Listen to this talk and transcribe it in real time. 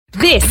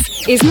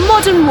This is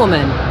Modern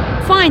Woman.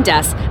 Find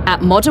us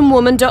at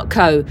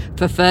modernwoman.co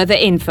for further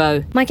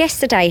info. My guest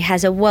today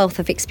has a wealth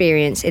of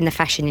experience in the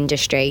fashion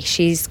industry.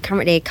 She's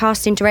currently a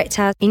casting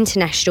director,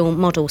 international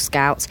model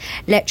scout,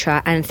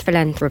 lecturer and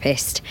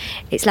philanthropist.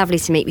 It's lovely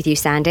to meet with you,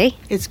 Sandy.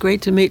 It's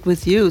great to meet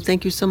with you.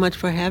 Thank you so much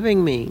for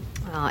having me.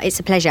 Oh, it's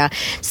a pleasure.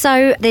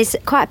 So there's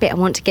quite a bit I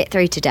want to get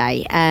through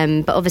today,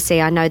 but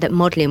obviously I know that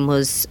modelling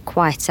was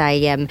quite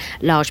a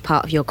large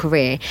part of your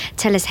career.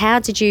 Tell us,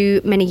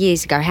 many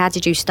years ago, how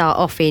did you start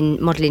off in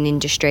modelling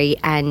industry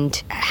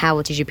and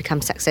how did you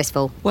become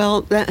successful?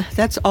 Well,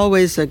 that's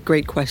always a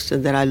great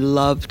question that I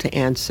love to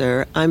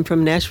answer. I'm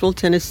from Nashville,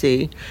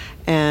 Tennessee,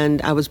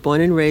 and I was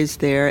born and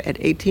raised there. At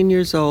 18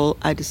 years old,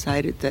 I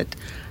decided that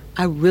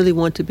I really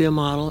want to be a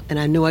model, and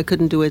I knew I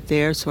couldn't do it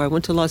there, so I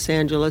went to Los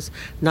Angeles,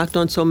 knocked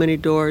on so many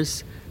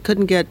doors,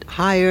 couldn't get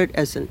hired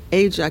as an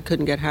agent, I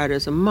couldn't get hired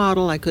as a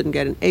model, I couldn't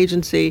get an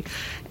agency,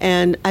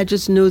 and I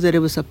just knew that it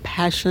was a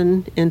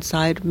passion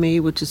inside me,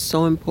 which is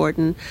so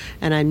important,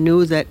 and I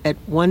knew that at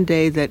one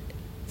day that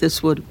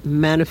this would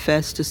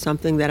manifest to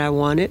something that I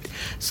wanted.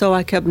 So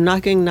I kept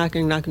knocking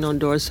on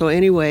doors. So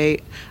anyway,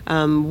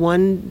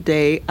 one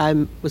day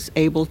I was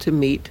able to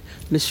meet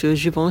Monsieur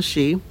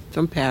Givenchy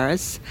from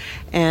Paris,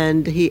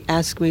 and he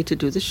asked me to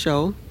do the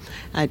show.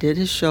 I did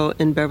his show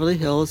in Beverly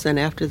Hills, and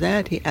after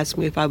that he asked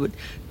me if I would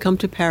come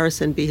to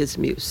Paris and be his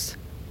muse.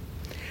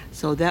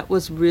 So that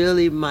was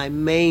really my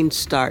main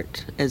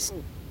start as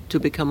to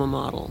become a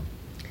model.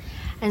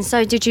 And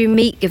so did you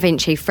meet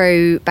Givenchy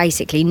through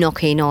basically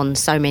knocking on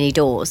so many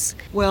doors?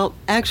 Well,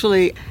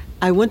 actually,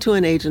 I went to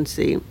an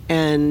agency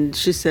and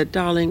she said,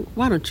 "Darling,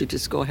 why don't you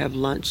just go have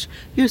lunch?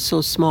 You're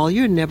so small,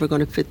 you're never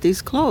going to fit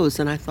these clothes."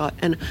 And I thought,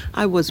 and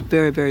I was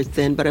very, very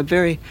thin, but a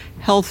very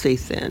healthy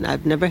thin.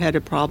 I've never had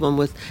a problem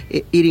with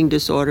eating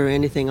disorder or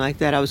anything like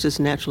that. I was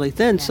just naturally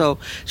thin. Yeah. So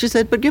she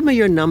said, "But give me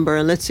your number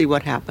and let's see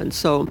what happens."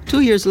 So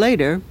 2 years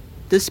later,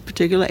 this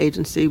particular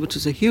agency, which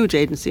is a huge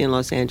agency in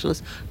Los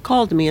Angeles,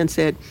 called me and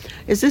said,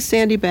 "Is this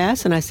Sandy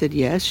Bass?" And I said,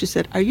 "Yes." She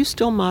said, "Are you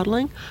still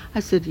modeling?"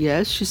 I said,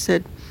 "Yes." She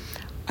said,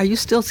 "Are you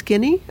still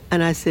skinny?"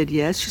 And I said,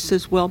 "Yes." She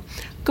says, "Well,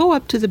 go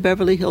up to the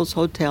Beverly Hills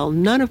Hotel.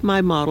 None of my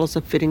models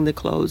are fitting the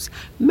clothes.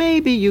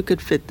 Maybe you could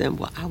fit them."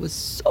 Well, I was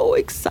so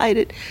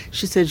excited.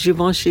 She said,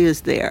 "Givenchy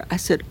is there." I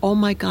said, "Oh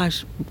my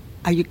gosh,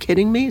 are you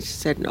kidding me?" She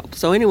said, "No."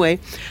 So anyway,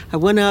 I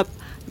went up,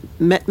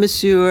 met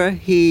Monsieur.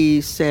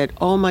 He said,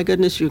 "Oh my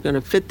goodness, you're going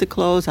to fit the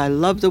clothes. I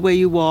love the way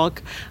you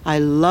walk. I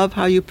love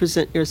how you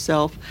present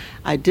yourself."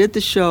 I did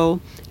the show,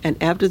 and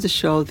after the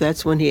show,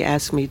 that's when he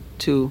asked me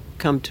to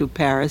come to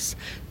Paris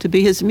to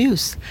be his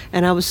muse.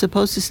 And I was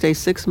supposed to stay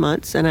 6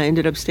 months, and I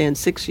ended up staying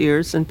 6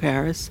 years in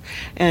Paris.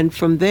 And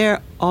from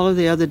there, all of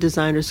the other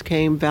designers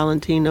came,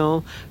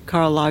 Valentino,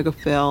 Karl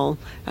Lagerfeld,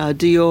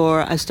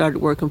 Dior. I started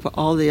working for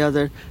all the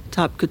other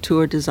top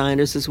couture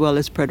designers as well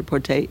as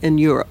Pret-a-Porter in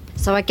Europe.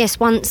 So I guess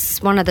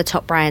once one of the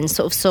top brands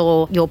sort of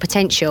saw your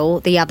potential,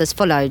 the others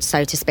followed,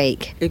 so to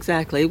speak.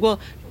 Exactly. Well,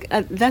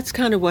 that's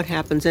kind of what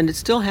happens, and it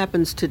still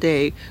happens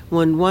today.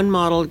 When one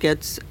model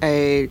gets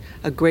a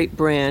great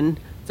brand,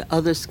 the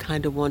others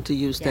kind of want to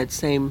use that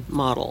same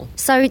model.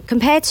 So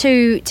compared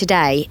to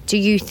today, do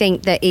you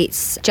think that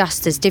it's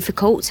just as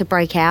difficult to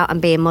break out and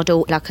be a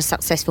model, like a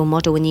successful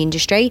model in the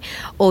industry?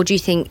 Or do you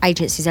think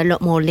agencies are a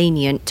lot more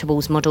lenient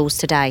towards models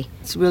today?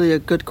 It's really a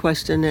good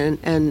question,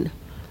 and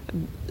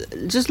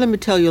just let me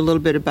tell you a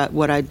little bit about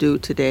what I do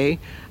today.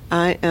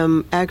 I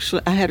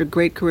had a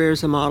great career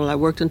as a model. I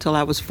worked until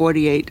I was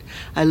 48.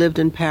 I lived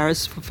in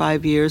Paris for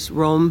 5 years,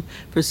 Rome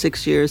for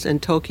 6 years,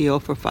 and Tokyo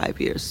for 5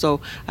 years.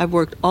 So I've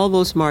worked all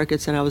those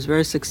markets, and I was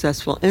very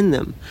successful in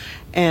them.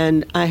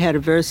 And I had a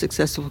very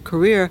successful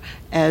career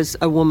as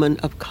a woman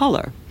of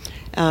color,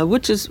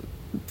 which is,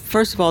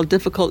 first of all,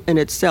 difficult in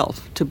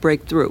itself to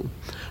break through.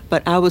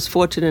 But I was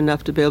fortunate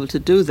enough to be able to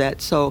do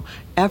that. So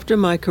after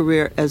my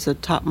career as a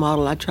top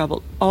model, I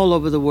traveled all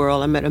over the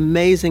world. I met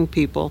amazing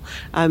people.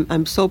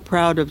 I'm so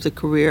proud of the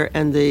career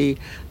and the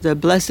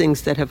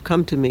blessings that have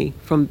come to me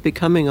from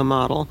becoming a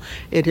model.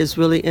 It has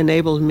really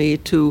enabled me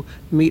to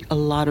meet a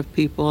lot of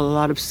people, a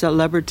lot of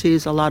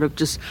celebrities, a lot of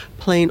just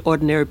plain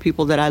ordinary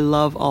people that I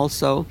love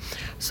also.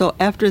 So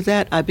after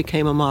that, I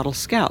became a model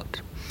scout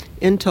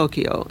in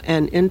Tokyo.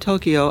 And in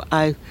Tokyo,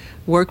 I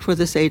worked for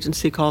this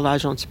agency called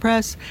Agence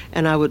Presse,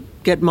 and I would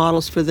get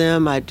models for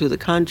them. I'd do the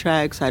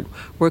contracts, I'd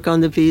work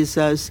on the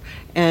visas,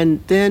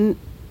 and then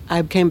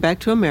I came back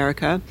to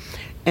America,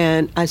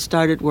 and I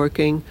started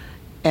working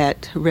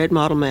at Red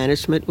Model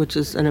Management, which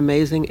is an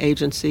amazing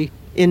agency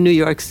in New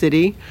York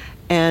City.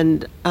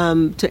 And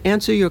to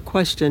answer your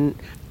question,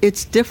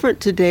 it's different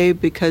today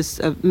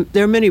because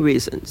there are many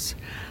reasons.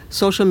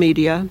 Social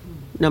media,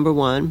 number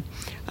one.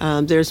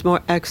 There's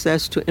more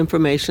access to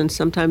information.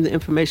 Sometimes the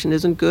information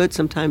isn't good,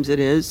 sometimes it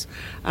is.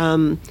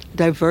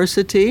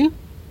 Diversity,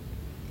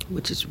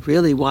 which is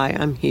really why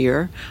I'm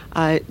here.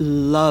 I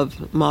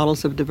love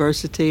models of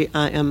diversity.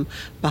 I am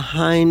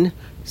behind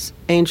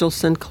Angel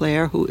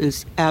Sinclair, who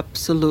is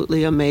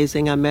absolutely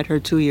amazing. I met her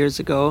 2 years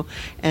ago,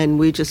 and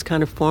we just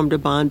kind of formed a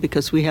bond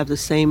because we have the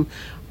same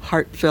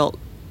heartfelt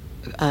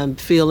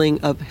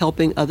feeling of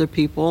helping other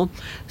people.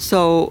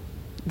 So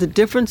the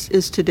difference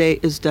is today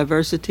is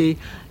diversity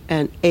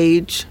and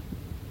age,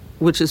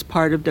 which is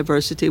part of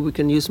diversity. We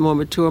can use more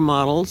mature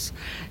models.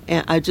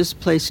 And I just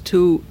placed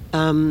two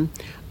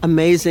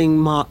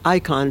amazing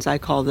icons, I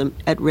call them,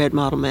 at Red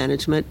Model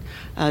Management,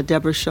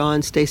 Deborah Shaw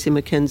and Stacy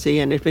McKenzie.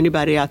 And if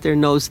anybody out there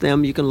knows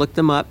them, you can look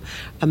them up.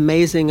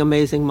 Amazing,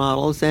 amazing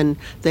models. And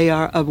they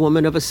are a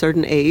woman of a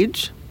certain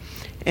age.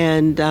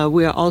 And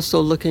we are also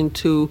looking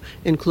to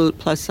include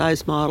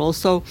plus-size models.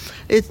 So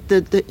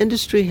the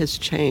industry has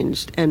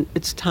changed, and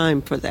it's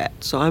time for that.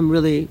 So I'm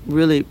really,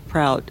 really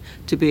proud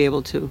to be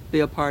able to be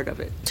a part of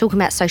it. Talking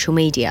about social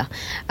media,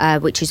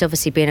 which has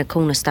obviously been a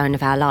cornerstone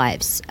of our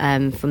lives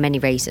for many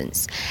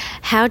reasons.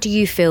 How do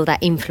you feel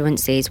that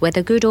influences,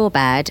 whether good or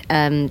bad,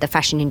 the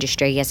fashion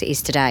industry as it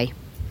is today?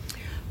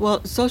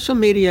 Well, social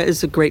media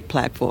is a great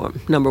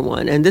platform, number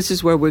one, and this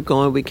is where we're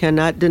going. We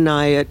cannot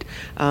deny it.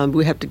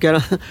 We have to get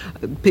on,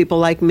 people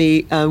like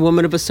me, a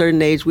woman of a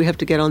certain age, we have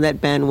to get on that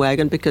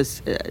bandwagon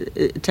because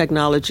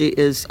technology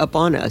is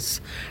upon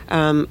us.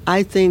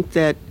 I think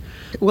that,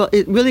 well,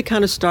 it really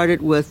kind of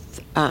started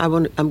with,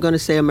 I'm going to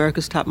say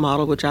America's Top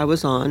Model, which I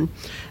was on,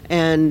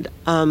 and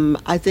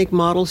I think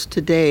models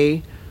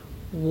today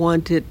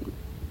want it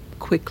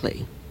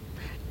quickly.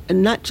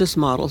 And not just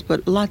models,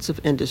 but lots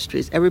of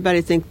industries.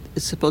 Everybody thinks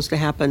it's supposed to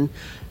happen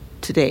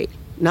today,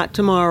 not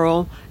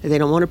tomorrow. They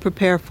don't want to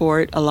prepare for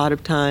it a lot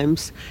of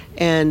times.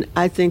 And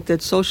I think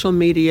that social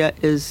media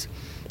is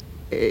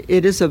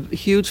a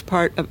huge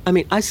part of,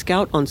 I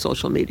scout on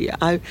social media.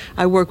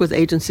 I work with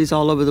agencies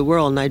all over the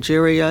world,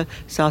 Nigeria,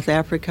 South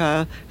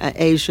Africa,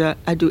 Asia.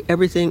 I do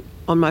everything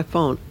on my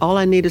phone. All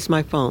I need is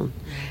my phone.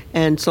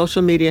 And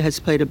social media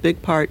has played a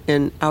big part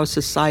in our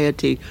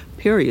society,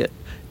 period.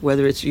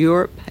 Whether it's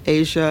Europe,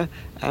 Asia,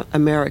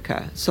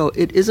 America. So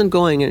it isn't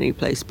going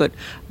anyplace. But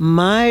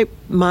my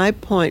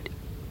point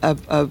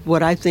of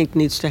what I think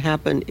needs to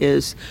happen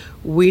is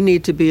we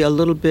need to be a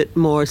little bit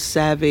more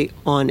savvy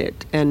on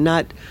it and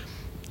not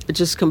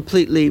just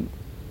completely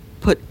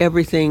put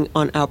everything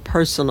on our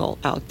personal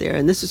out there.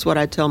 And this is what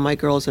I tell my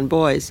girls and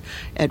boys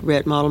at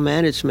Red Model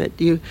Management.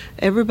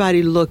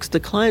 The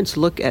clients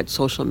look at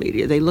social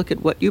media. They look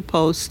at what you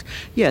post.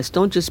 Yes,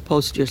 don't just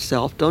post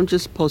yourself. Don't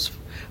just post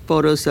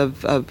photos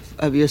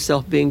of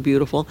yourself being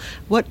beautiful.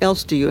 What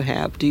else do you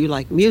have? Do you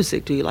like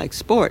music? Do you like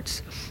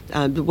sports?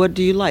 What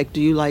do you like?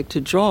 Do you like to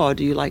draw?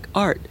 Do you like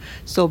art?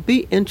 So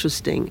be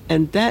interesting.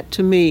 And that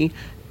to me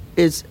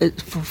is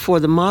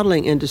for the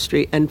modeling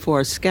industry and for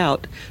a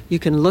scout, you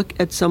can look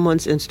at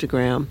someone's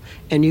Instagram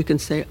and you can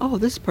say, oh,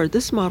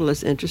 this model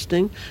is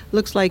interesting.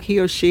 Looks like he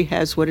or she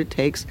has what it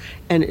takes,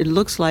 and it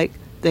looks like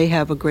they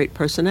have a great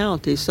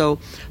personality. So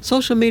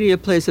social media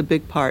plays a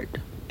big part.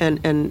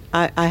 And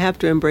I have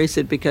to embrace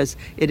it because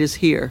it is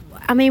here.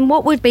 I mean,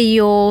 what would be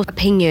your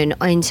opinion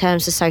in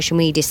terms of social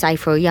media, say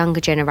for a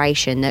younger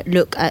generation that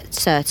look at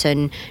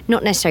certain,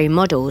 not necessarily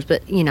models,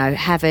 but,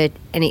 and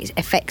it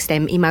affects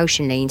them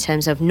emotionally in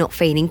terms of not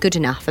feeling good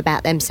enough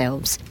about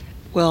themselves?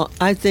 Well,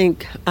 I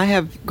think I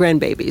have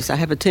grandbabies. I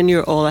have a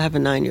 10-year-old, I have a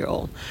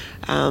 9-year-old.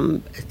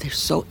 They're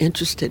so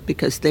interested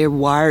because they're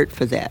wired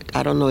for that.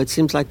 I don't know, it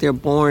seems like they're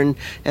born,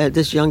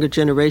 this younger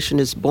generation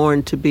is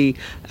born to be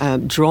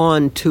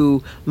drawn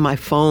to my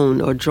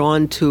phone or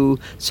drawn to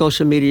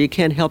social media. You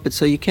can't help it,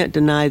 so you can't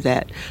deny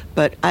that.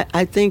 But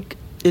I think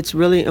it's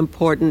really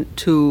important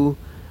to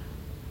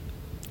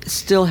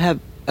still have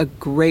a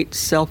great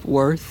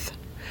self-worth,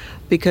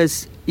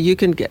 because you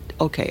can get,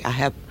 okay, I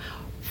have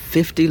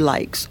 50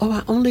 likes. Oh,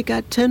 I only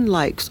got 10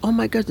 likes. Oh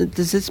my goodness,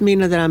 does this mean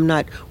that I'm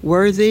not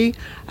worthy?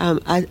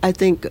 I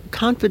think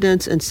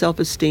confidence and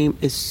self-esteem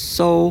is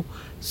so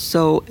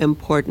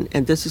important,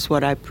 and this is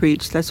what I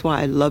preach. That's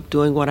why I love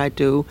doing what I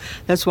do.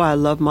 That's why I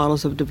love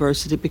Models of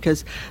Diversity,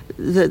 because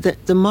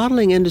the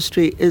modeling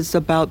industry is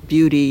about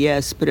beauty,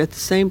 yes, but at the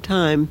same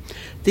time,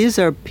 these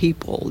are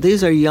people.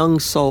 These are young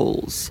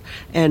souls,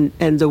 and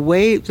the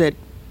way that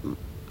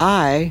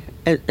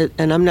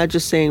and I'm not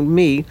just saying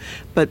me,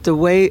 but the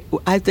way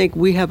I think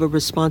we have a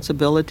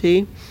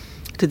responsibility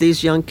to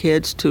these young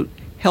kids to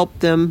help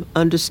them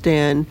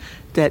understand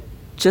that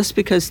just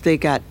because they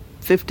got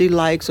 50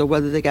 likes or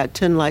whether they got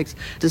 10 likes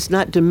does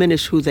not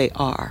diminish who they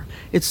are.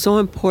 It's so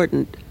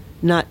important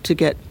not to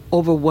get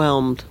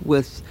overwhelmed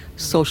with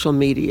social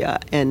media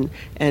and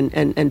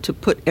to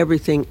put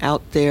everything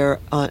out there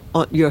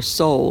on your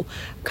soul.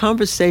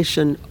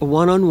 Conversation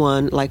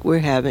one-on-one like we're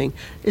having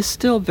is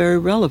still very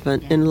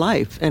relevant in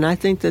life, and I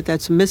think that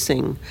that's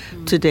missing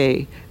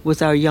today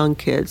with our young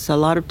kids. A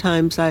lot of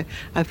times I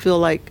feel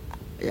like,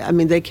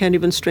 they can't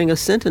even string a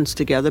sentence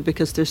together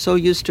because they're so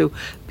used to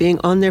being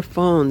on their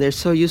phone. They're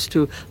so used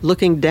to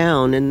looking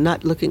down and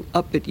not looking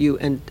up at you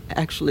and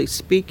actually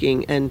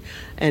speaking and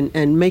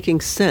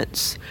making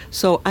sense.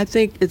 So I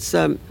think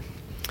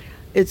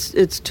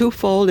it's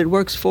twofold. It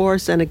works for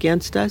us and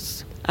against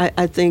us.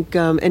 I think,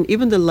 and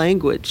even the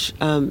language,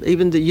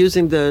 even the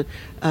using the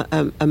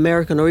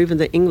American or even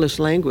the English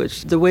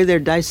language, the way they're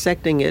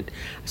dissecting it,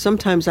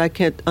 sometimes I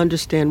can't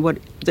understand what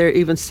they're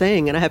even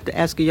saying, and I have to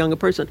ask a younger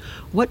person,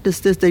 what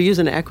does this, they're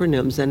using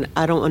acronyms, and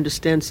I don't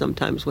understand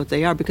sometimes what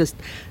they are because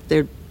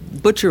they're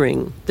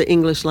butchering the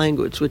English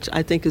language, which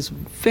I think is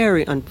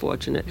very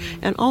unfortunate.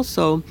 And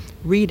also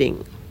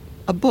reading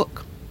a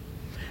book.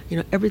 You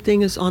know,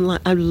 everything is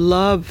online. I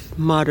love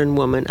Modern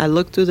Woman. I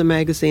looked through the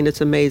magazine. It's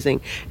amazing.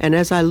 And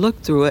as I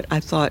looked through it, I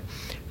thought,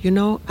 you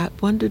know, I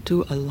wonder,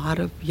 do a lot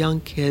of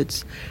young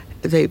kids,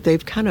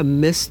 they've kind of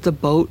missed the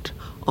boat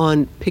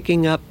on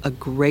picking up a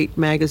great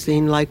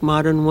magazine like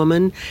Modern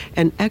Woman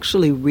and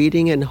actually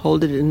reading and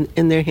hold it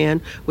in their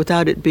hand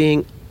without it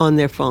being on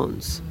their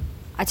phones.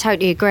 I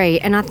totally agree.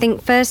 And I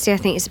think, firstly, I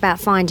think it's about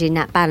finding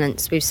that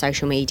balance with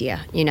social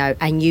media, you know,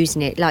 and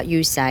using it, like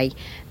you say,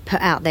 put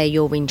out there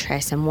your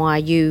interests and why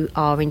you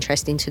are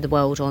interested into the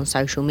world on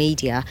social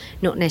media,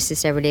 not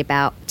necessarily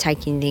about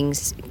taking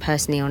things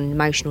personally on an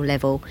emotional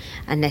level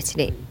and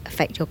letting it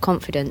affect your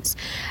confidence.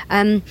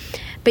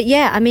 But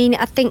yeah, I mean,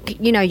 I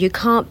think, you know, you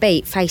can't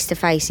beat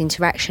face-to-face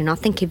interaction. I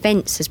think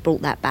events has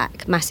brought that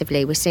back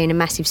massively. We're seeing a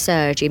massive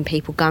surge in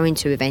people going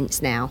to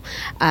events now,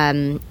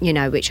 you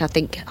know, which I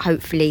think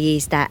hopefully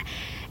is that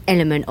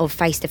element of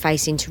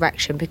face-to-face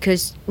interaction,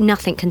 because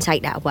nothing can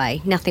take that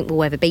away. Nothing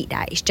will ever beat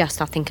that. It's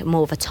just, I think,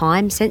 more of a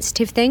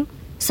time-sensitive thing.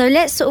 So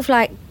let's sort of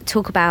like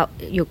talk about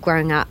your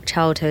growing up,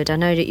 childhood. I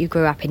know that you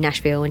grew up in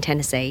Nashville in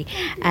Tennessee.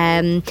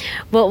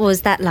 What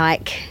was that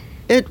like?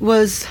 It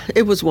was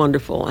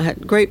wonderful. I had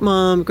a great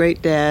mom,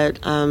 great dad,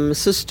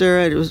 sister.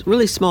 It was a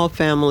really small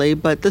family,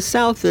 but the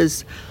South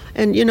is,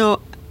 and you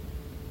know,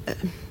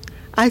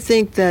 I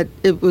think that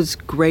it was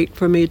great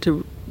for me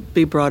to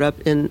be brought up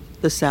in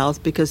the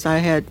South because I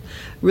had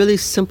really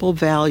simple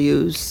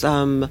values.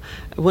 I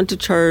went to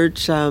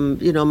church.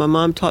 You know, my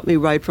mom taught me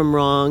right from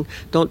wrong,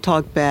 don't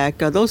talk back.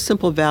 Those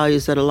simple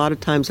values that a lot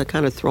of times are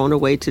kind of thrown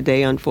away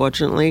today,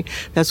 unfortunately.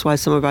 That's why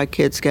some of our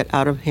kids get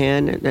out of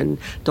hand and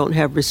don't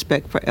have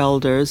respect for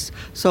elders.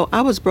 So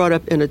I was brought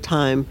up in a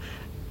time,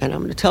 and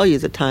I'm going to tell you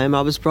the time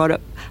I was brought up.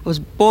 I was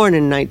born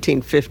in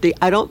 1950.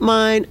 I don't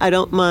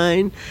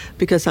mind,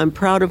 because I'm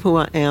proud of who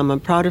I am. I'm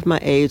proud of my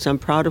age. I'm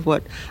proud of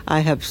what I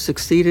have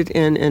succeeded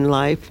in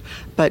life.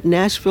 But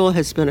Nashville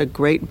has been a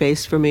great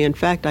base for me. In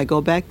fact, I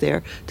go back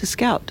there to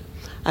scout.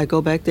 I go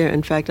back there.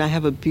 In fact, I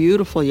have a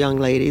beautiful young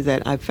lady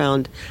that I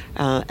found.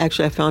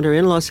 Actually, I found her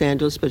in Los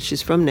Angeles, but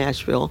she's from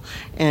Nashville.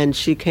 And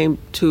she came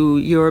to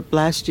Europe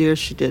last year.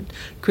 She did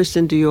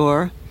Christian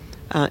Dior.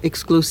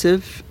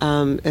 Exclusive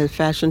a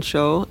fashion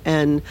show,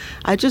 and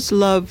I just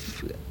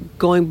love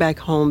going back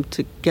home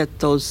to get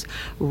those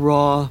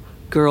raw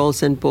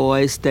girls and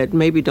boys that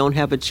maybe don't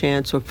have a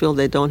chance or feel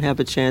they don't have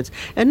a chance.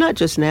 And not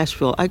just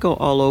Nashville. I go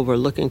all over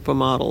looking for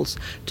models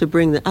to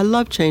bring them. I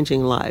love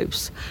changing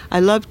lives. I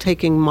love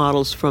taking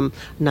models from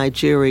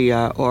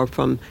Nigeria or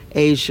from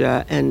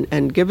Asia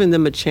and giving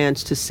them a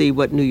chance to see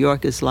what New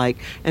York is like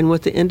and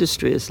what the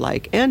industry is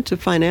like. And to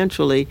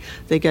financially,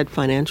 they get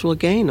financial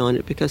gain on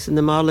it, because in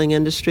the modeling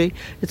industry,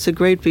 it's a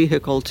great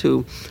vehicle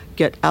to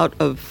get out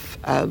of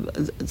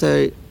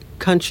the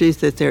countries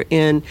that they're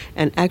in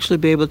and actually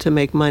be able to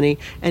make money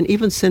and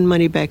even send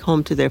money back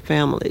home to their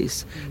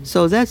families.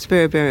 So that's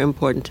very, very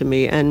important to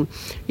me. And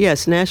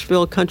yes,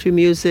 Nashville country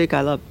music.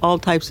 I love all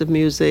types of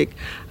music.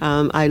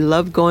 I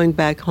love going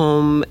back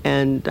home,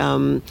 and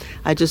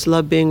I just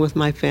love being with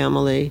my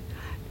family.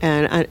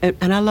 And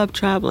I love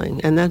traveling,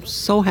 and I'm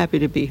so happy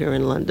to be here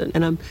in London.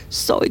 And I'm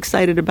so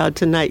excited about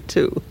tonight,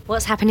 too.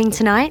 What's happening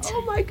tonight?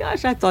 Oh, my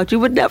gosh, I thought you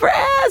would never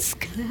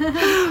ask.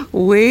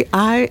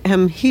 I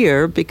am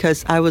here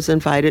because I was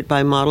invited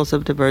by Models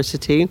of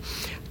Diversity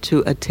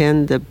to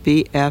attend the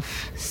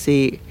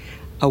BFC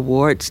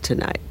Awards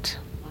tonight.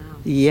 Wow.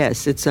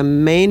 Yes, it's a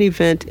main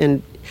event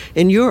in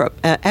Europe,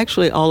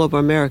 actually all over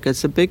America.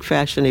 It's a big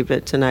fashion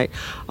event tonight.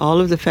 All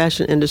of the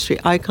fashion industry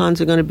icons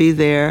are going to be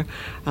there.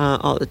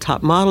 All the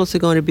top models are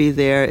going to be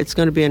there. It's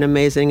going to be an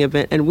amazing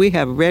event. And we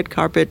have red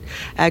carpet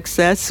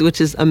access,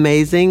 which is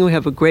amazing. We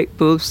have a great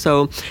booth.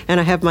 And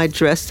I have my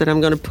dress that I'm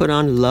going to put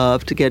on.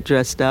 Love to get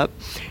dressed up.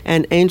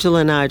 And Angel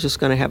and I are just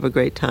going to have a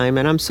great time.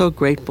 And I'm so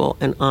grateful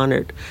and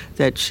honored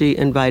that she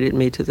invited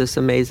me to this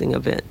amazing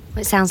event.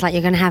 It sounds like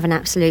you're going to have an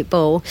absolute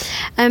ball.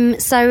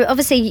 So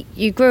obviously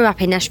you grew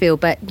up in Nashville,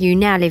 but you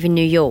now live in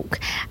New York,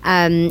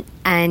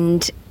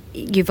 and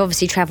you've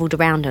obviously travelled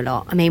around a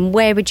lot. I mean,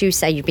 where would you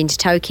say you've been to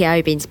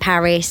Tokyo, been to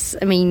Paris?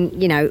 I mean,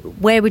 you know,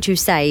 where would you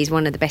say is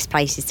one of the best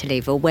places to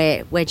live, or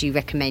where do you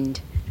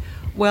recommend?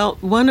 Well,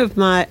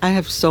 I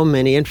have so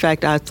many. In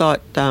fact, I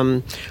thought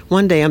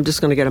one day I'm just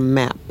going to get a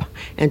map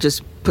and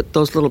just put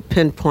those little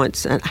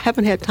pinpoints. And I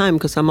haven't had time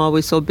because I'm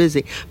always so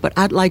busy. But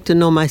I'd like to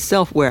know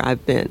myself where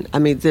I've been. I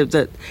mean,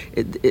 the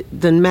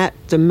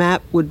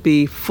map would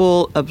be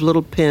full of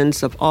little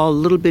pins of all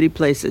little bitty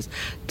places: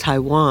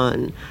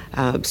 Taiwan,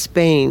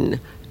 Spain,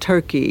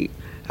 Turkey,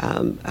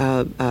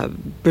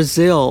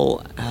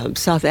 Brazil,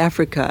 South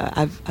Africa.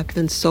 I've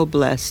been so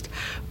blessed.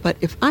 But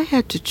if I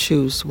had to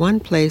choose one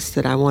place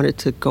that I wanted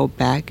to go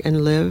back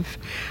and live,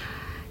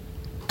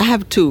 I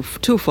have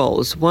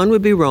twofolds. One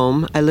would be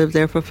Rome. I lived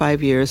there for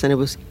 5 years, and it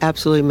was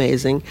absolutely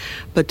amazing.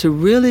 But to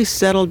really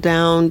settle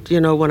down,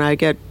 when I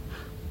get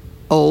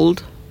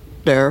old,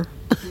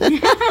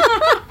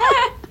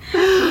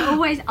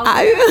 Always old.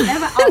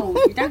 Never old.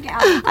 You don't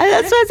get old.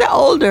 That's why I said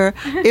older.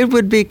 It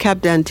would be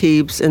Cap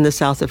d'Antibes in the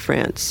south of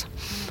France.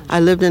 I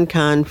lived in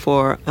Cannes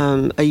for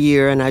a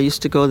year, and I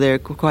used to go there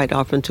quite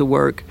often to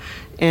work.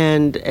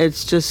 And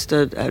it's just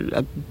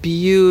a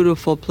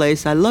beautiful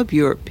place. I love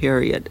Europe,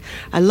 period.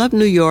 I love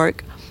New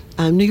York.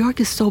 New York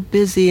is so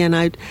busy, and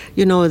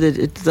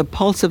the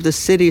pulse of the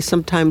city.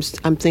 Sometimes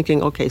I'm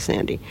thinking, okay,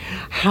 Sandy,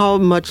 how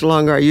much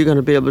longer are you going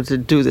to be able to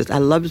do this? I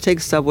love to take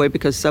subway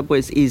because subway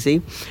is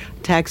easy.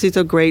 Taxis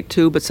are great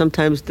too, but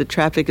sometimes the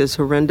traffic is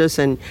horrendous,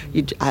 and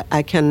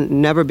I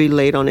can never be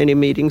late on any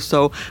meeting.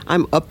 So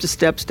I'm up the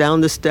steps,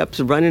 down the steps,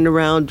 running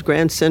around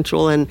Grand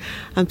Central, and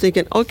I'm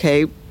thinking,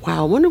 okay,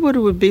 wow, I wonder what it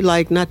would be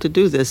like not to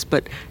do this.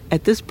 But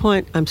at this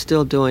point, I'm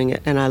still doing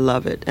it, and I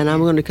love it. And I'm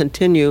going to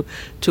continue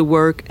to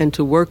work and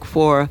to work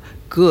for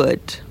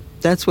good.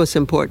 That's what's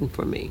important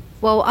for me.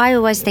 Well, I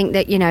always think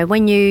that,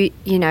 when you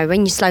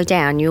slow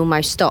down, you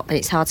almost stop, and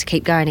it's hard to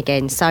keep going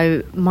again.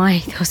 So my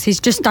thought is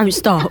just don't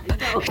stop.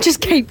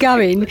 Just keep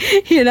going,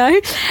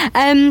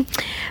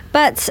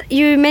 But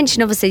you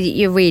mentioned, obviously, that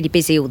you're really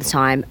busy all the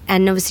time,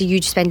 and obviously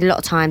you spend a lot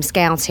of time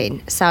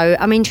scouting. So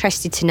I'm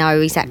interested to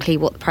know exactly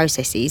what the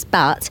process is,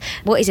 but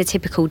what is a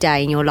typical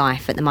day in your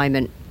life at the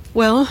moment?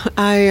 Well,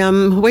 I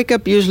wake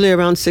up usually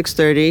around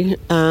 6:30.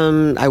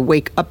 I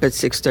wake up at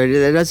 6:30.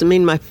 That doesn't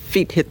mean my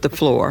feet hit the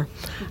floor.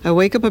 I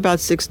wake up about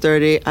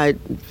 6:30.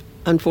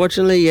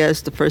 Unfortunately,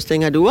 yes, the first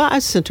thing I do, I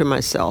center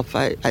myself.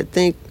 I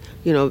think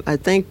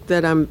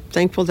that I'm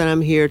thankful that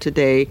I'm here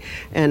today,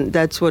 and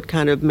that's what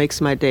kind of makes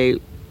my day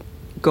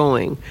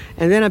going.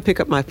 And then I pick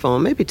up my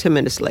phone maybe 10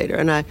 minutes later,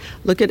 and I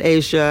look at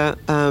Asia.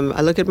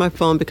 I look at my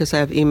phone because I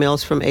have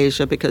emails from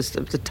Asia, because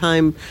of the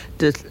time,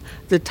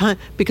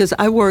 because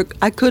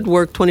I could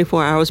work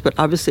 24 hours, but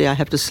obviously I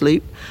have to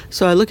sleep.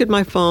 So I look at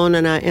my phone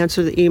and I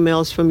answer the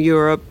emails from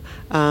Europe.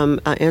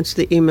 I answer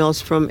the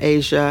emails from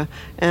Asia,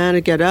 and I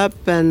get up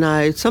and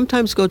I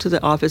sometimes go to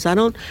the office. I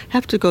don't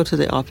have to go to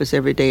the office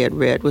every day at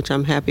Red, which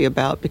I'm happy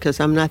about, because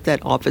I'm not that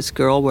office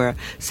girl where I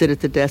sit at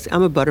the desk.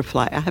 I'm a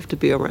butterfly. I have to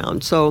be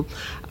around. So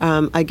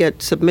I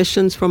get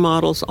submissions for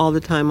models all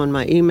the time on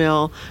my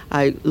email.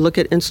 I look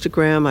at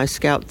Instagram. I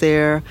scout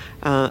there.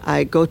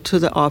 I go to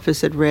the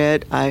office at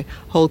Red. I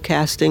hold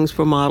castings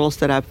for models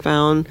that I've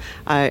found.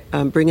 I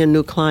bring in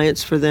new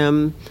clients for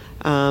them.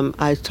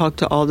 I talk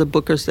to all the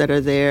bookers that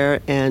are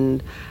there,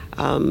 and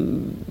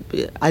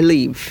I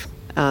leave.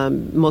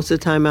 Most of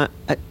the time,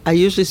 I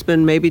usually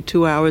spend maybe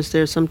 2 hours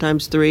there,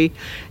 sometimes 3,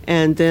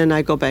 and then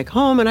I go back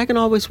home, and I can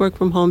always work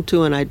from home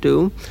too, and I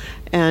do.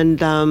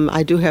 And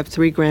I do have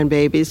 3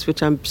 grandbabies,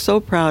 which I'm so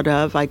proud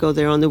of. I go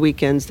there on the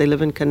weekends. They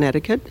live in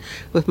Connecticut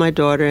with my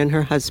daughter and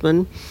her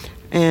husband.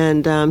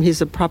 And he's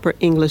a proper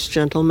English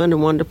gentleman, a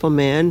wonderful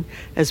man,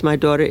 as my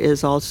daughter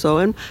is also.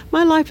 And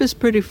my life is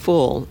pretty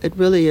full. It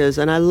really is.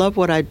 And I love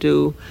what I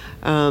do.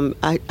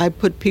 I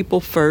put people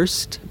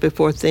first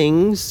before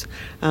things.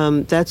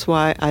 That's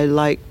why I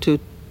like to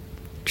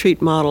treat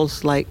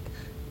models like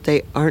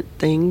they aren't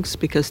things,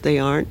 because they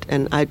aren't.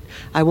 And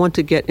I want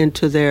to get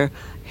into their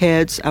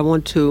heads. I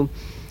want to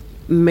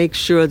make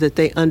sure that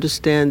they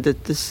understand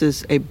that this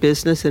is a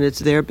business and it's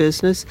their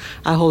business.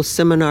 I hold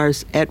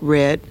seminars at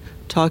Red,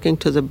 talking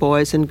to the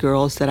boys and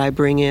girls that I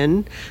bring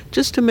in,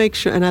 just to make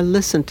sure, and I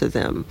listen to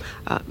them.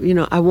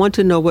 I want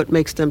to know what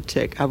makes them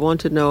tick. I want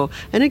to know,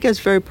 and it gets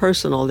very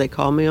personal. They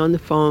call me on the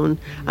phone.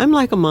 I'm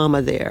like a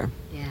mama there.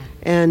 Yeah.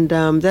 And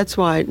that's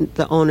why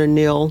the owner,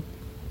 Neil,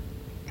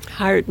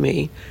 hired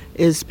me,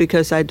 is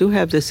because I do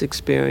have this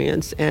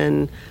experience,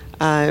 and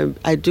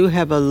I do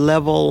have a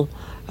level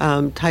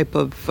type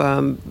of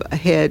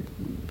head.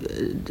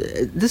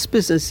 This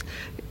business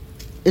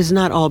is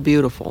not all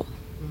beautiful.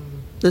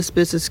 This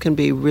business can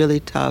be really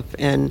tough,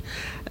 and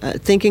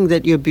thinking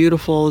that you're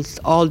beautiful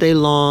all day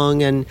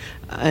long, and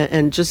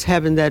just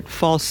having that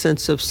false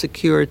sense of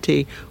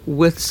security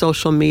with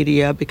social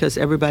media, because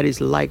everybody's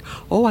like,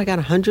 oh, I got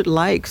 100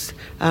 likes.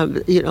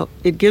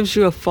 It gives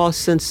you a false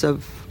sense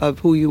of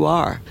who you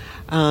are.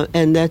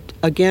 And that,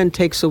 again,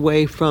 takes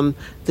away from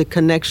the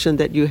connection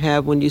that you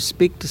have when you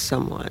speak to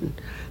someone.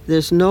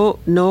 There's no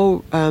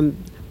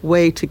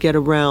way to get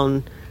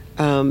around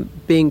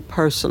being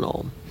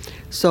personal.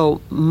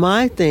 So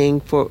my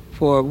thing for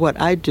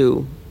what I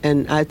do,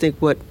 and I think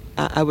what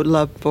I would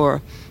love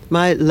for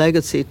my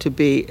legacy to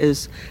be,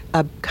 is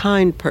a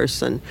kind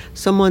person,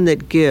 someone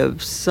that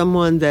gives,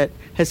 someone that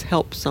has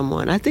helped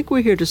someone. I think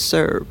we're here to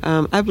serve.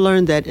 I've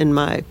learned that in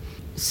my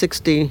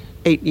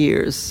 68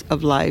 years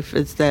of life,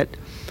 is that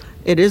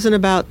it isn't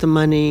about the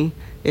money.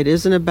 It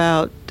isn't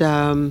about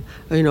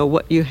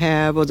what you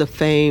have or the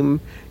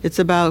fame. It's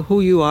about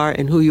who you are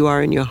and who you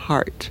are in your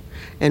heart,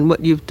 and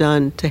what you've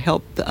done to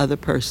help the other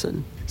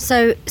person.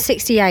 So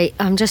 68,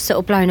 I'm just sort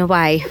of blown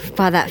away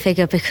by that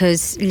figure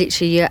because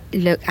literally you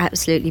look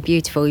absolutely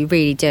beautiful. You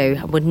really do.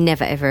 I would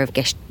never ever have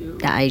guessed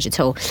that age at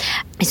all.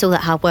 It's all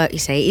that hard work, you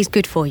see. It's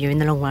good for you in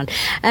the long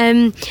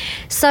run.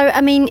 So,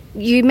 I mean,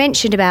 you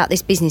mentioned about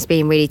this business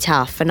being really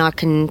tough, and I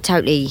can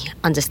totally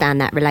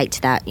understand that, relate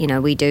to that. You know,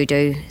 we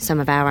do some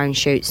of our own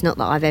shoots. Not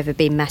that I've ever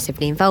been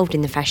massively involved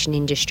in the fashion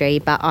industry,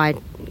 but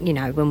you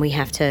know, when we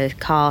have to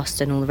cast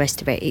and all the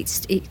rest of it,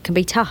 it can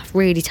be tough,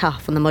 really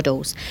tough on the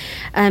models.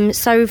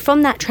 So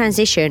from that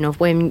transition of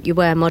when you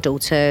were a model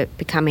to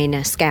becoming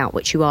a scout,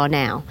 which you are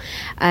now,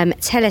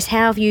 tell us,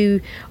 how have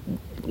you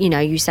know,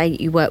 you say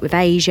you work with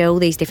Asia, all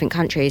these different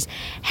countries.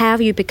 How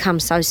have you become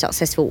so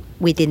successful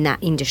within that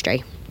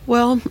industry?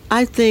 Well,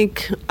 I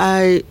think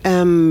I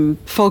am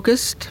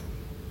focused,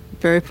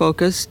 very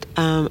focused.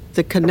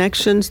 The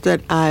connections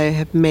that I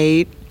have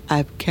made,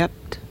 I've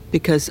kept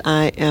because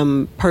I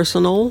am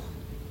personal.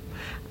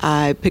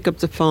 I pick up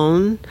the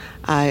phone.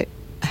 I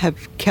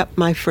have kept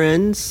my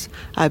friends.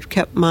 I've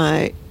kept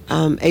my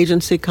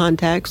agency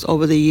contacts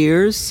over the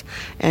years,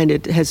 and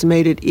it has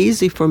made it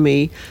easy for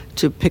me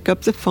to pick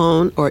up the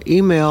phone or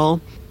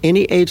email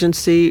any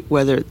agency,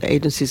 whether the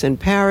agency's in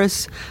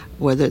Paris,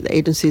 whether the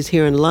agency's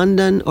here in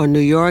London or New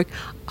York.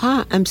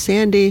 I'm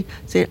Sandy,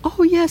 saying,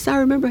 oh yes, I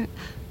remember.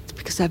 It's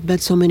because I've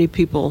met so many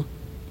people.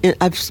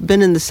 I've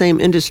been in the same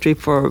industry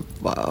for,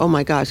 oh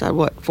my gosh,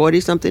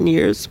 40-something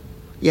years?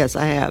 Yes,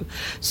 I have.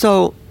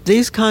 So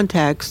these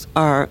contacts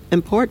are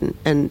important,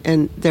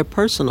 and they're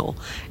personal.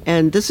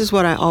 And this is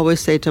what I always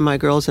say to my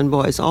girls and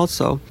boys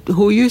also.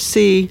 Who you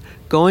see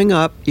going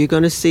up, you're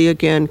going to see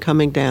again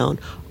coming down.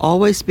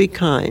 Always be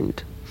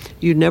kind.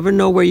 You never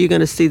know where you're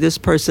going to see this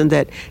person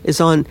that is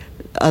on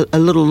a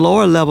little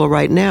lower level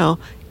right now.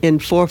 In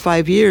 4 or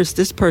 5 years,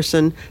 this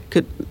person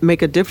could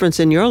make a difference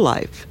in your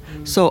life.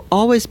 So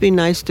always be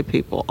nice to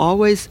people.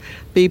 Always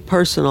be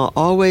personal.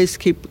 Always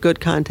keep good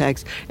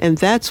contacts. And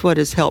that's what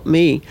has helped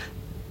me.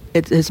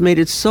 It has made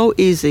it so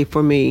easy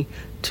for me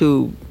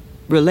to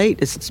relate.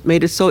 It's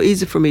made it so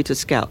easy for me to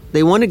scout.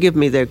 They want to give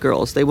me their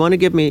girls. They want to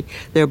give me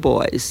their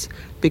boys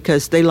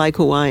because they like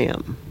who I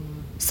am.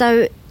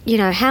 So, you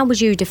know, how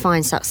would you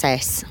define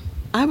success?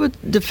 I would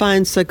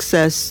define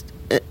success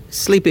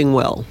sleeping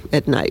well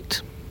at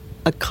night.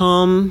 A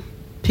calm,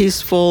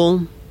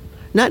 peaceful,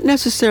 not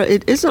necessarily,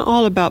 it isn't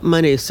all about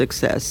money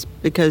success,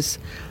 because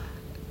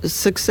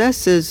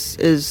success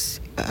is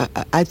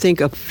I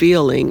think, a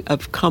feeling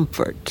of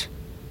comfort.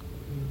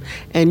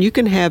 And you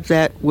can have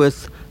that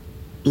with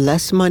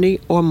less money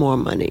or more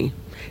money.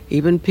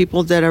 Even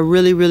people that are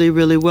really, really,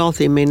 really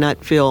wealthy may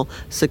not feel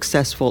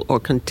successful or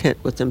content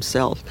with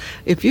themselves.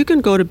 If you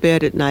can go to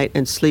bed at night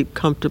and sleep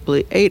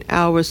comfortably, 8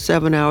 hours,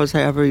 7 hours,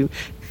 however you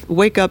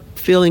wake up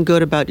feeling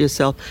good about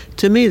yourself,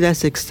 to me that's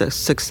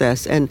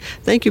success. And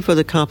thank you for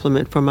the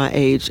compliment for my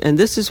age. And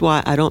this is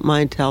why I don't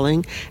mind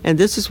telling, and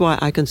this is why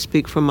I can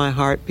speak from my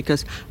heart,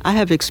 because I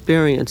have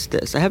experienced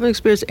this. I haven't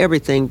experienced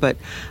everything, but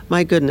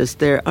my goodness,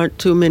 there aren't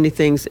too many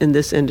things in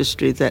this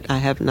industry that I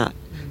have not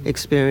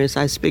experienced.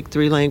 I speak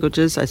 3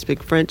 languages. I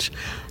speak French,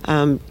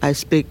 I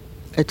speak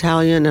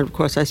Italian, and of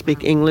course I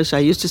speak English. I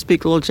used to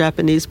speak a little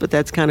Japanese, but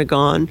that's kind of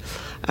gone.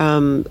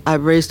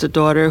 I've raised a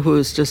daughter who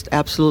is just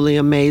absolutely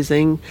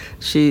amazing.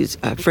 She's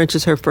French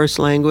is her first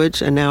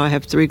language, and now I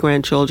have 3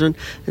 grandchildren.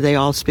 They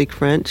all speak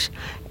French.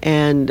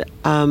 And,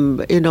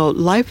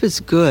 life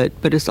is good,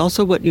 but it's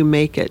also what you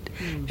make it.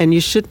 And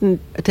you shouldn't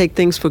take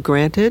things for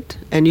granted,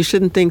 and you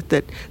shouldn't think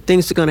that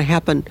things are going to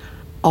happen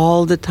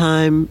all the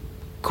time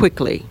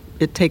quickly.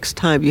 It takes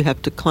time. You have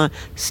to climb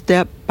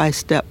step by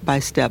step by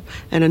step.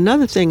 And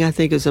another thing I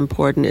think is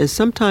important is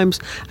sometimes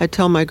I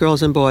tell my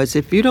girls and boys,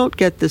 if you don't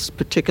get this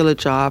particular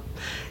job,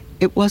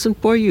 it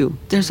wasn't for you.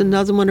 There's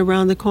another one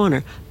around the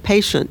corner.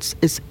 Patience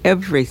is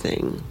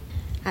everything.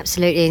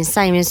 Absolutely. And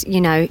same as,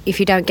 if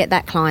you don't get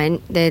that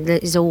client, there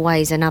is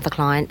always another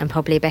client, and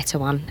probably a better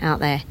one out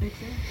there. Okay.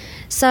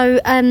 So,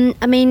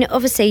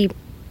 obviously,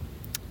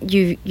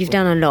 you've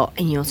done a lot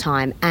in your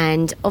time,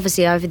 and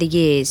obviously over the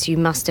years you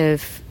must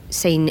have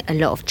seen a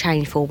lot of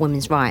change for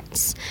women's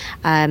rights,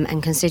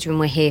 and considering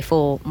we're here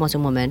for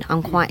Modern Woman,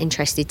 I'm quite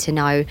interested to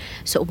know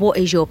sort of what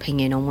is your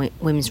opinion on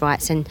women's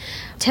rights, and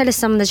tell us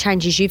some of the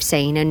changes you've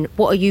seen and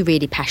what are you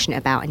really passionate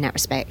about in that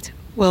respect.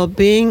 Well,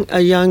 being a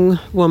young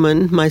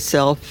woman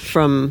myself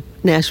from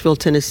Nashville,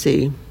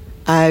 Tennessee,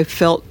 I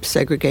felt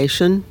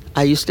segregation.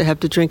 I used to have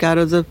to drink out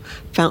of the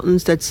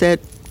fountains that said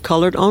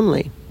colored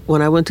only.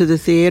 When I went to the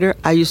theater,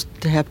 I used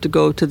to have to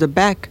go to the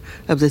back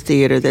of the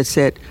theater that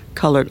said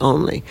colored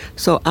only.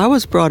 So I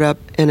was brought up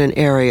in an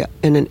era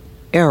in the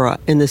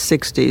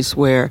 60s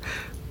where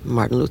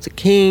Martin Luther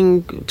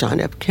King, John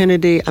F.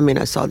 Kennedy,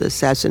 I saw the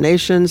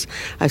assassinations.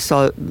 I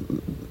saw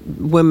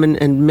women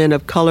and men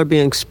of color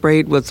being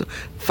sprayed with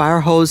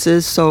fire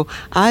hoses. So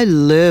I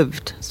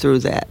lived through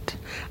that.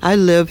 I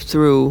lived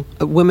through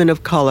women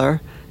of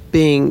color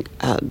being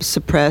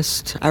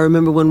suppressed. I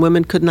remember when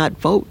women could not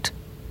vote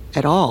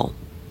at all.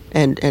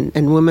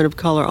 And women of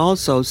color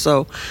also.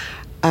 So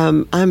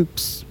I'm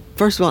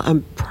first of all,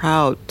 I'm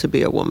proud to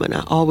be a woman.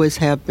 I always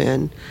have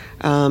been.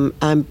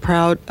 I'm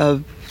proud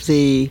of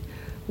the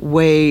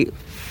way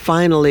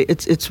finally,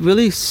 it's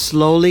really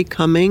slowly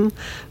coming,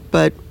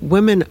 but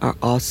women are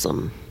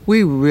awesome.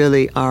 We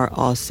really are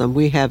awesome.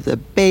 We have the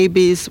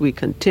babies. We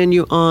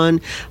continue on.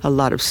 A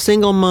lot of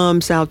single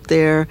moms out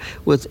there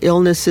with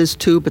illnesses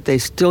too, but they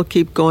still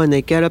keep going.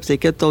 They get up. They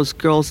get those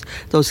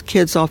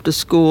kids off to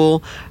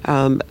school.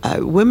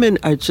 Women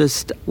are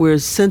just, we're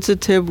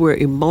sensitive. We're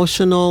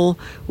emotional.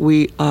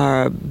 We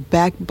are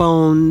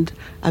backboned.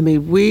 I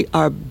mean, we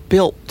are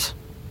built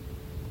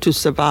to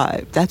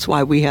survive. That's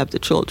why we have the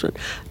children.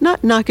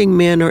 Not knocking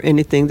men or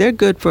anything. They're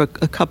good for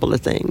a couple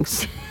of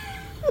things.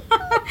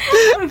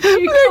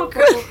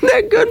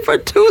 They're good for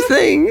two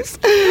things,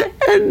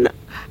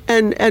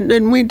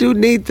 and we do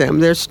need them.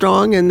 They're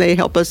strong and they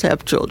help us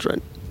have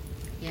children.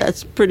 Yeah.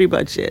 That's pretty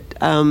much it.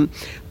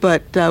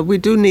 But we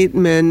do need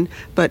men.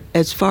 But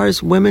as far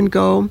as women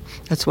go,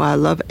 that's why I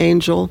love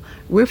Angel.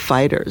 We're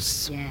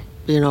fighters. Yeah.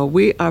 You know,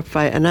 we are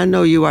and I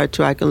know you are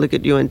too. I can look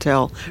at you and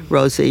tell,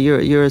 Rosie,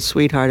 you're a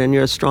sweetheart and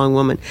you're a strong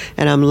woman,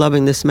 and I'm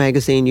loving this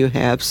magazine you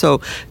have.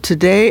 So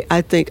today,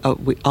 I think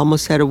we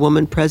almost had a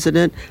woman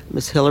president,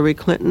 Miss Hillary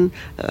Clinton.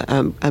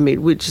 I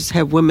mean, we just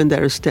have women that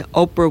are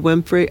Oprah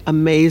Winfrey,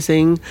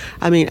 amazing.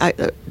 I mean,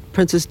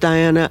 Princess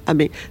Diana. I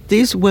mean,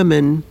 these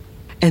women.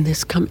 And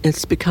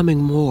it's becoming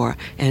more.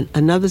 And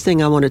another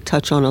thing I want to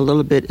touch on a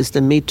little bit is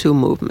the Me Too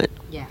movement.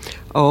 Yeah.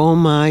 Oh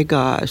my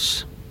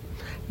gosh.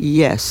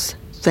 Yes.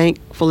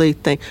 Thankfully,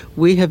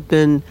 we have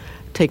been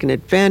taken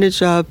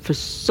advantage of for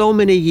so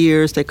many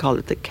years. They called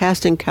it the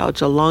casting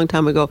couch a long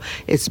time ago.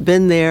 It's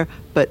been there,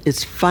 but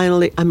it's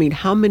finally, I mean,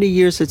 how many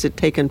years has it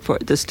taken for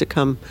this to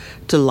come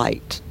to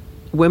light?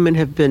 Women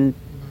have been,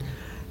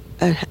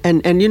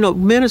 and you know,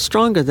 men are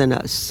stronger than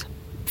us,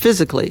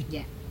 physically.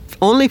 Yeah.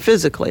 Only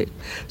physically.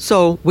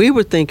 So we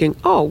were thinking,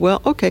 oh,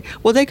 well, okay,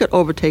 well, they could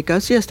overtake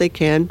us. Yes, they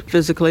can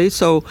physically.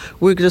 So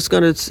we're just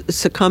going to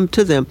succumb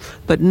to them,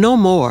 but no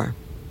more.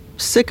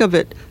 Sick of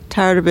it,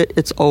 tired of it,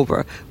 it's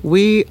over.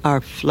 We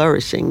are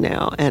flourishing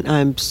now, and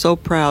I'm so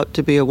proud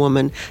to be a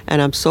woman,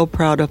 and I'm so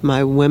proud of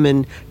my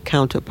women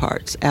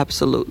counterparts,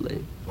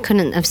 absolutely.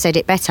 Couldn't have said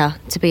it better,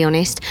 to be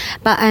honest.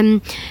 But,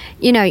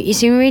 you know,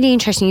 it's been really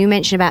interesting. You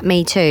mentioned about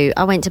Me Too.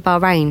 I went to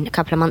Bahrain a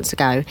couple of months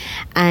ago,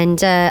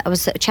 and I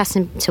was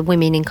chatting to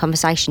women in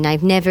conversation.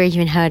 They've never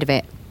even heard of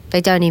it. They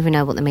don't even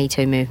know what the Me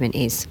Too movement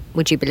is,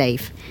 would you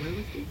believe?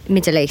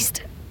 Middle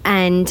East.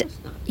 And,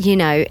 you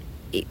know,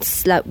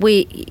 it's like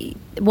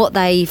what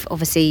they've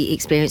obviously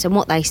experienced and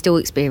what they still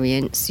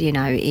experience, you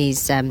know,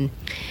 is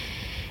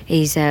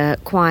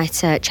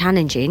quite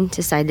challenging,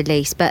 to say the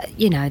least. But,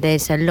 you know,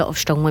 there's a lot of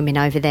strong women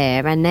over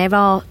there, and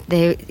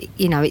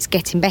you know, it's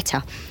getting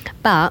better.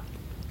 But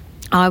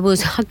I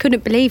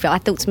couldn't believe it. I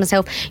thought to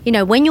myself, you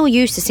know, when you're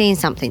used to seeing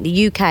something,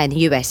 the UK and the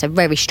US are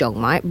very strong,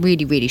 right?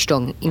 Really, really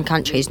strong in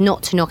countries.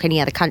 Not to knock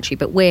any other country,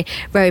 but we're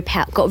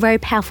got a very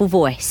powerful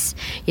voice,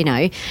 you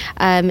know.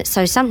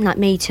 So something like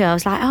Me Too, I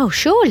was like, oh,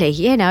 surely,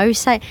 you know.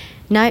 So,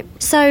 no.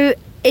 So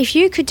if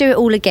you could do it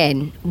all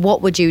again,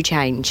 what would you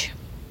change?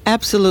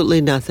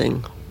 Absolutely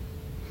nothing.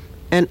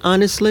 And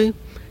honestly,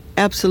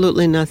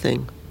 absolutely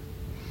nothing.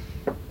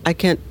 I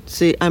can't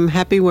see. I'm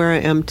happy where I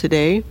am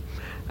today.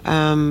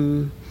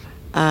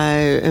 I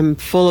am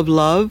full of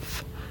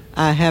love.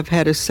 I have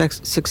had a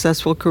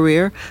successful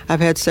career. I've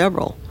had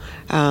several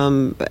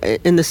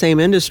in the same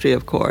industry,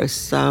 of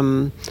course.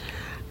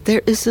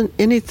 There isn't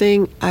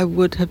anything I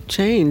would have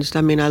changed.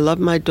 I mean, I love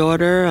my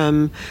daughter.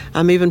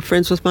 I'm even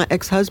friends with my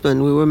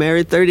ex-husband. We were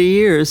married 30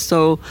 years.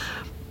 So,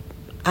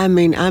 I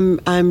mean,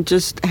 I'm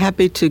just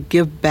happy to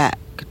give back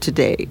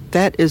today.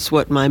 That is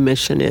what my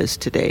mission is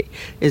today,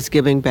 is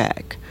giving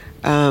back.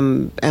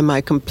 Am I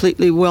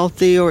completely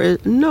wealthy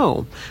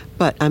no?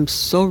 But I'm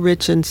so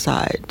rich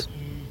inside.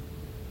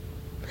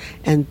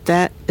 And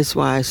that is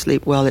why I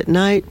sleep well at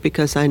night,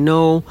 because I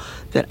know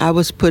that I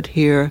was put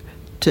here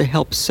to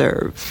help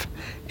serve.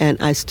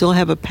 And I still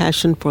have a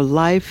passion for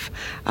life.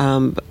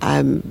 I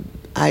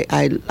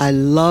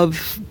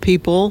love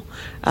people.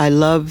 I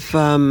love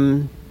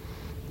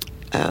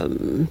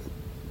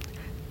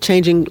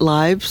changing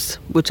lives,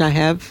 which I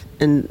have,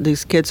 and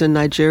these kids in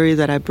Nigeria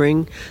that I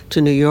bring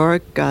to New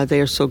York. They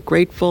are so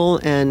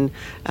grateful, and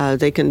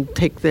they can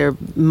take their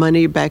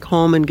money back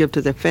home and give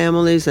to their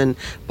families and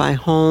buy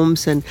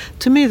homes. And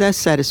to me, that's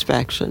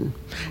satisfaction.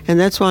 And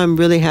that's why I'm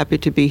really happy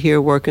to be here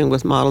working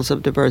with Models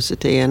of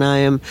Diversity, and I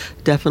am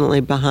definitely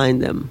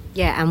behind them.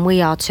 Yeah, and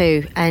we are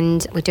too.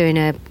 And we're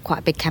doing quite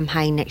a big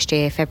campaign next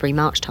year, February,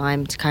 March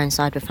time, to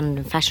coincide with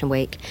London Fashion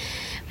Week,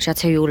 which I'll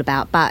tell you all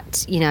about.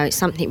 But, you know, it's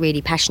something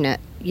really passionate,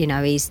 you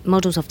know, is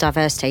Models of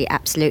Diversity,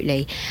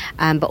 absolutely,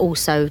 but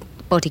also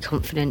body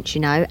confidence,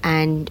 you know,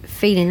 and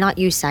feeling, like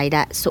you say,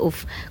 that sort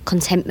of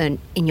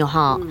contentment in your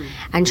heart,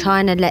 and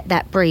trying to let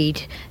that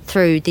breed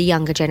through the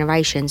younger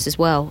generations as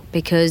well,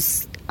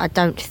 because I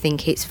don't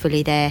think it's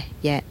fully there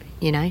yet,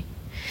 you know.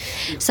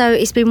 So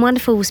it's been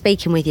wonderful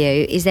speaking with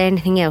you. Is there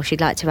anything else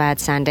you'd like to add,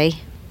 Sandy?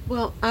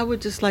 Well, I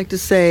would just like to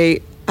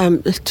say,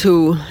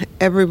 To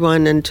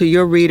everyone and to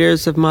your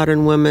readers of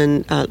Modern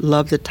Women,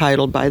 love the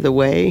title, by the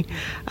way.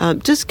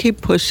 Just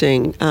keep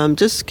pushing.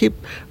 Just keep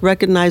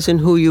recognizing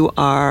who you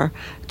are.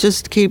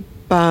 Just keep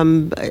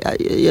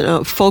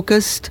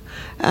focused.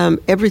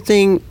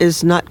 Everything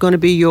is not going to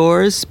be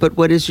yours, but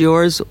what is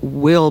yours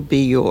will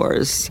be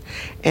yours.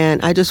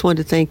 And I just want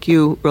to thank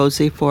you,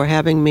 Rosie, for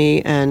having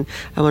me, and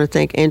I want to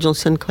thank Angel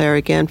Sinclair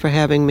again for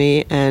having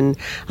me, and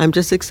I'm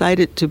just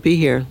excited to be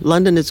here.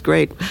 London is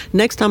great.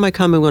 Next time I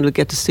come, I'm going to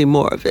get to see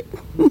more of it.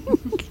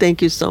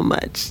 Thank you so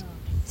much.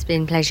 It's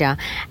been a pleasure.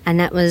 And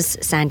that was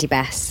Sandy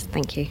Bass.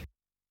 Thank you.